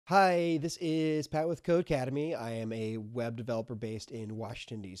Hi, this is Pat with Codecademy. I am a web developer based in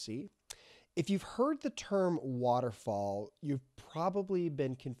Washington, D.C. If you've heard the term waterfall, you've probably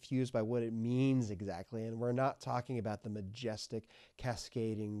been confused by what it means exactly, and we're not talking about the majestic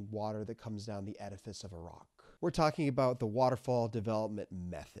cascading water that comes down the edifice of a rock. We're talking about the waterfall development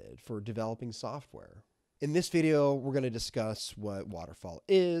method for developing software. In this video, we're going to discuss what waterfall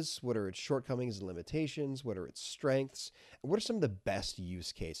is, what are its shortcomings and limitations, what are its strengths, and what are some of the best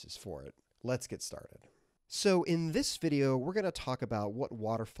use cases for it. Let's get started. So in this video, we're going to talk about what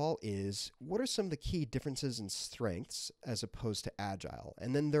waterfall is, what are some of the key differences and strengths as opposed to agile,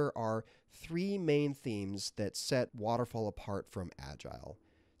 and then there are three main themes that set waterfall apart from agile: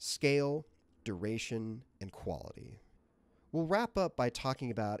 scale, duration, and quality. We'll wrap up by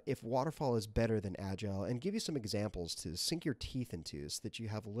talking about if waterfall is better than agile and give you some examples to sink your teeth into so that you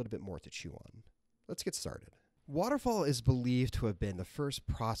have a little bit more to chew on. Let's get started. Waterfall is believed to have been the first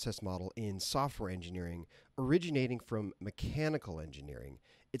process model in software engineering, originating from mechanical engineering.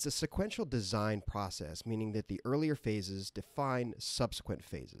 It's a sequential design process, meaning that the earlier phases define subsequent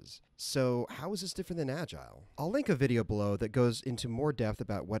phases. So how is this different than agile? I'll link a video below that goes into more depth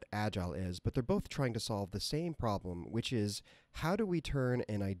about what agile is, but they're both trying to solve the same problem, which is how do we turn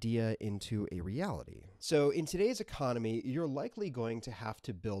an idea into a reality? So in today's economy, you're likely going to have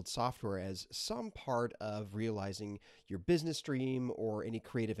to build software as some part of realizing your business dream or any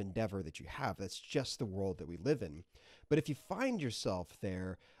creative endeavor that you have. That's just the world that we live in. But if you find yourself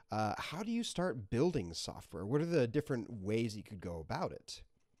there, how do you start building software? What are the different ways you could go about it?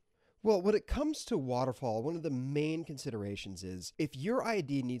 Well, when it comes to waterfall, one of the main considerations is if your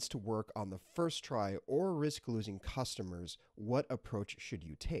idea needs to work on the first try or risk losing customers, what approach should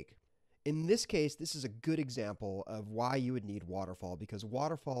you take? In this case, this is a good example of why you would need waterfall, because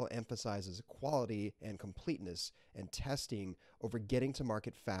waterfall emphasizes quality and completeness and testing over getting to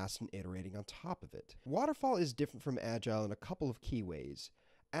market fast and iterating on top of it. Waterfall is different from agile in a couple of key ways.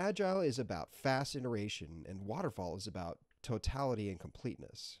 Agile is about fast iteration, and waterfall is about totality and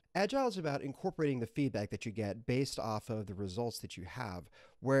completeness. Agile is about incorporating the feedback that you get based off of the results that you have,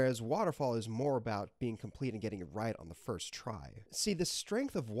 whereas waterfall is more about being complete and getting it right on the first try. See, the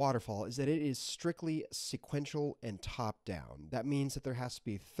strength of waterfall is that it is strictly sequential and top-down. That means that there has to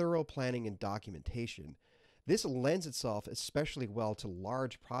be thorough planning and documentation. This lends itself especially well to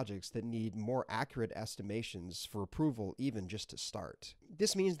large projects that need more accurate estimations for approval, even just to start.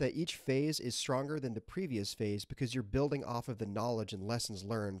 This means that each phase is stronger than the previous phase because you're building off of the knowledge and lessons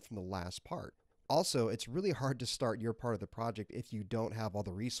learned from the last part. Also, it's really hard to start your part of the project if you don't have all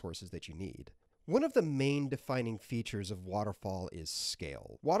the resources that you need. One of the main defining features of waterfall is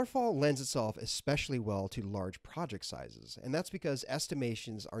scale. Waterfall lends itself especially well to large project sizes, and that's because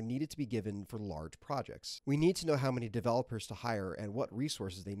estimations are needed to be given for large projects. We need to know how many developers to hire and what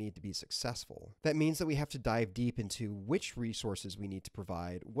resources they need to be successful. That means that we have to dive deep into which resources we need to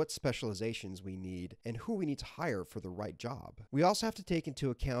provide, what specializations we need, and who we need to hire for the right job. We also have to take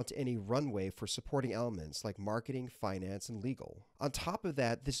into account any runway for supporting elements like marketing, finance, and legal. On top of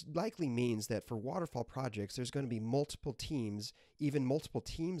that, this likely means that for waterfall projects, there's going to be multiple teams, even multiple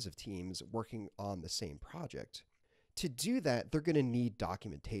teams of teams working on the same project. To do that, they're going to need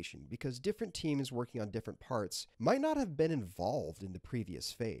documentation because different teams working on different parts might not have been involved in the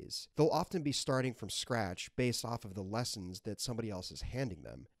previous phase. They'll often be starting from scratch based off of the lessons that somebody else is handing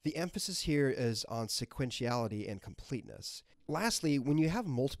them. The emphasis here is on sequentiality and completeness. Lastly, when you have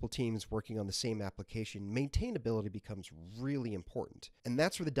multiple teams working on the same application, maintainability becomes really important. And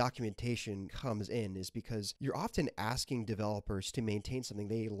that's where the documentation comes in, is because you're often asking developers to maintain something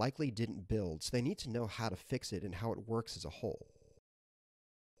they likely didn't build, so they need to know how to fix it and how it works as a whole.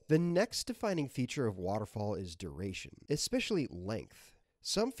 The next defining feature of waterfall is duration, especially length.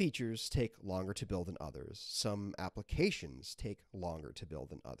 Some features take longer to build than others. Some applications take longer to build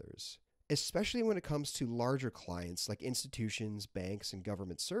than others. Especially when it comes to larger clients like institutions, banks, and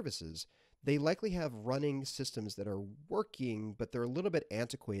government services, they likely have running systems that are working, but they're a little bit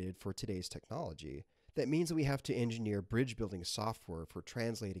antiquated for today's technology. That means that we have to engineer bridge building software for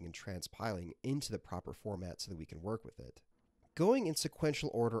translating and transpiling into the proper format so that we can work with it. Going in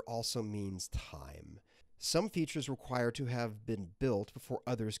sequential order also means time. Some features require to have been built before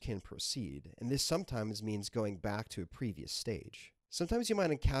others can proceed, and this sometimes means going back to a previous stage. Sometimes you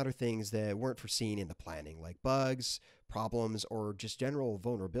might encounter things that weren't foreseen in the planning, like bugs, problems, or just general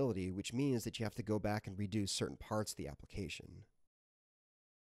vulnerability, which means that you have to go back and redo certain parts of the application.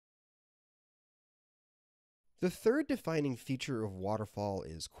 The third defining feature of waterfall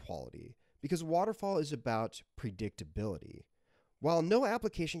is quality, because waterfall is about predictability. While no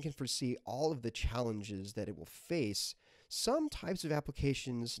application can foresee all of the challenges that it will face, Some types of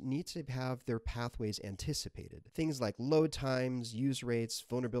applications need to have their pathways anticipated. Things like load times, use rates,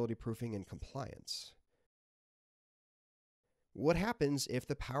 vulnerability proofing, and compliance. What happens if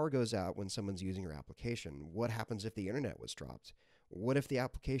the power goes out when someone's using your application? What happens if the internet was dropped? What if the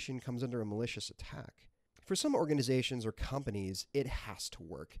application comes under a malicious attack? For some organizations or companies, it has to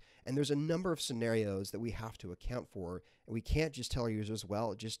work, and there's a number of scenarios that we have to account for, and we can't just tell our users,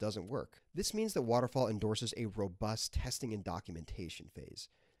 well, it just doesn't work. This means that Waterfall endorses a robust testing and documentation phase.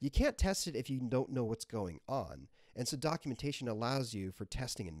 You can't test it if you don't know what's going on, and so documentation allows you for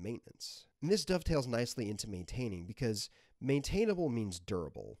testing and maintenance. And this dovetails nicely into maintaining, because maintainable means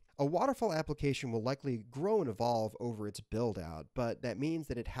durable. A Waterfall application will likely grow and evolve over its build-out, but that means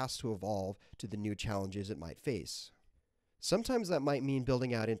that it has to evolve to the new challenges it might face. Sometimes that might mean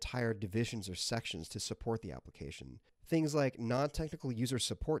building out entire divisions or sections to support the application. Things like non-technical user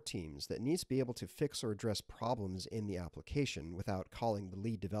support teams that needs to be able to fix or address problems in the application without calling the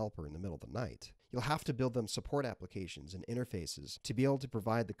lead developer in the middle of the night. You'll have to build them support applications and interfaces to be able to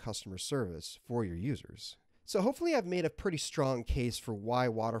provide the customer service for your users. So hopefully I've made a pretty strong case for why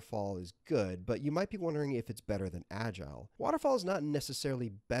Waterfall is good, but you might be wondering if it's better than Agile. Waterfall is not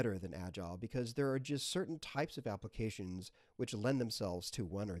necessarily better than Agile because there are just certain types of applications which lend themselves to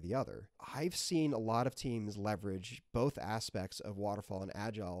one or the other. I've seen a lot of teams leverage both aspects of Waterfall and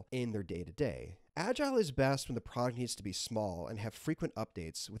Agile in their day-to-day. Agile is best when the product needs to be small and have frequent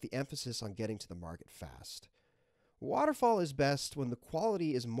updates with the emphasis on getting to the market fast. Waterfall is best when the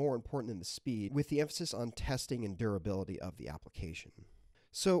quality is more important than the speed, with the emphasis on testing and durability of the application.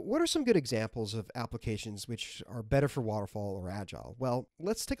 So what are some good examples of applications which are better for Waterfall or Agile? Well,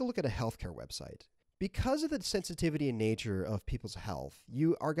 let's take a look at a healthcare website. Because of the sensitivity and nature of people's health,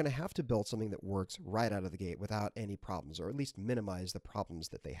 you are going to have to build something that works right out of the gate without any problems, or at least minimize the problems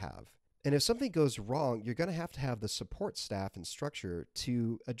that they have. And if something goes wrong, you're going to have the support staff and structure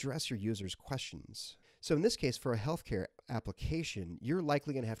to address your users' questions. So in this case, for a healthcare application, you're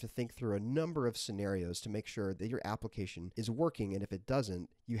likely going to have to think through a number of scenarios to make sure that your application is working, and if it doesn't,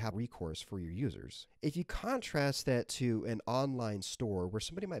 you have recourse for your users. If you contrast that to an online store where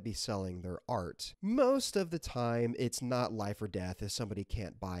somebody might be selling their art, most of the time it's not life or death if somebody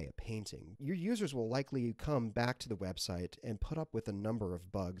can't buy a painting. Your users will likely come back to the website and put up with a number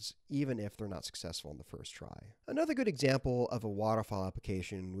of bugs, even if they're not successful in the first try. Another good example of a Waterfall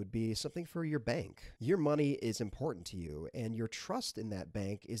application would be something for your bank. Your money is important to you, and your trust in that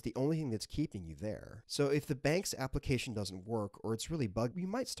bank is the only thing that's keeping you there. So if the bank's application doesn't work or it's really bugged, you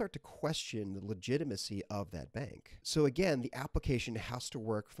might start to question the legitimacy of that bank. So again, the application has to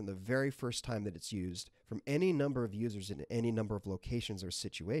work from the very first time that it's used, from any number of users in any number of locations or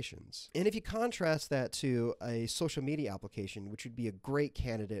situations. And if you contrast that to a social media application, which would be a great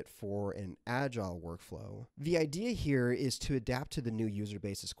candidate for an agile workflow, the idea here is to adapt to the new user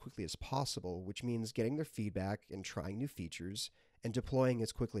base as quickly as possible, which means getting their feedback and trying new features and deploying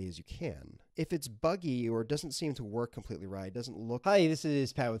as quickly as you can. If it's buggy or doesn't seem to work completely right, doesn't look... Hi, this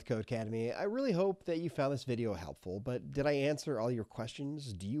is Pat with Codecademy. I really hope that you found this video helpful, but did I answer all your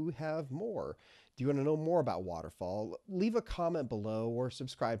questions? Do you have more? Do you want to know more about Waterfall? Leave a comment below or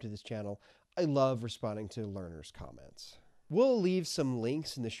subscribe to this channel. I love responding to learners' comments. We'll leave some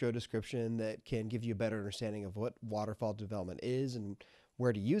links in the show description that can give you a better understanding of what Waterfall development is and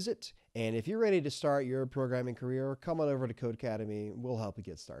where to use it. And if you're ready to start your programming career, come on over to Codecademy. We'll help you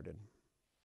get started.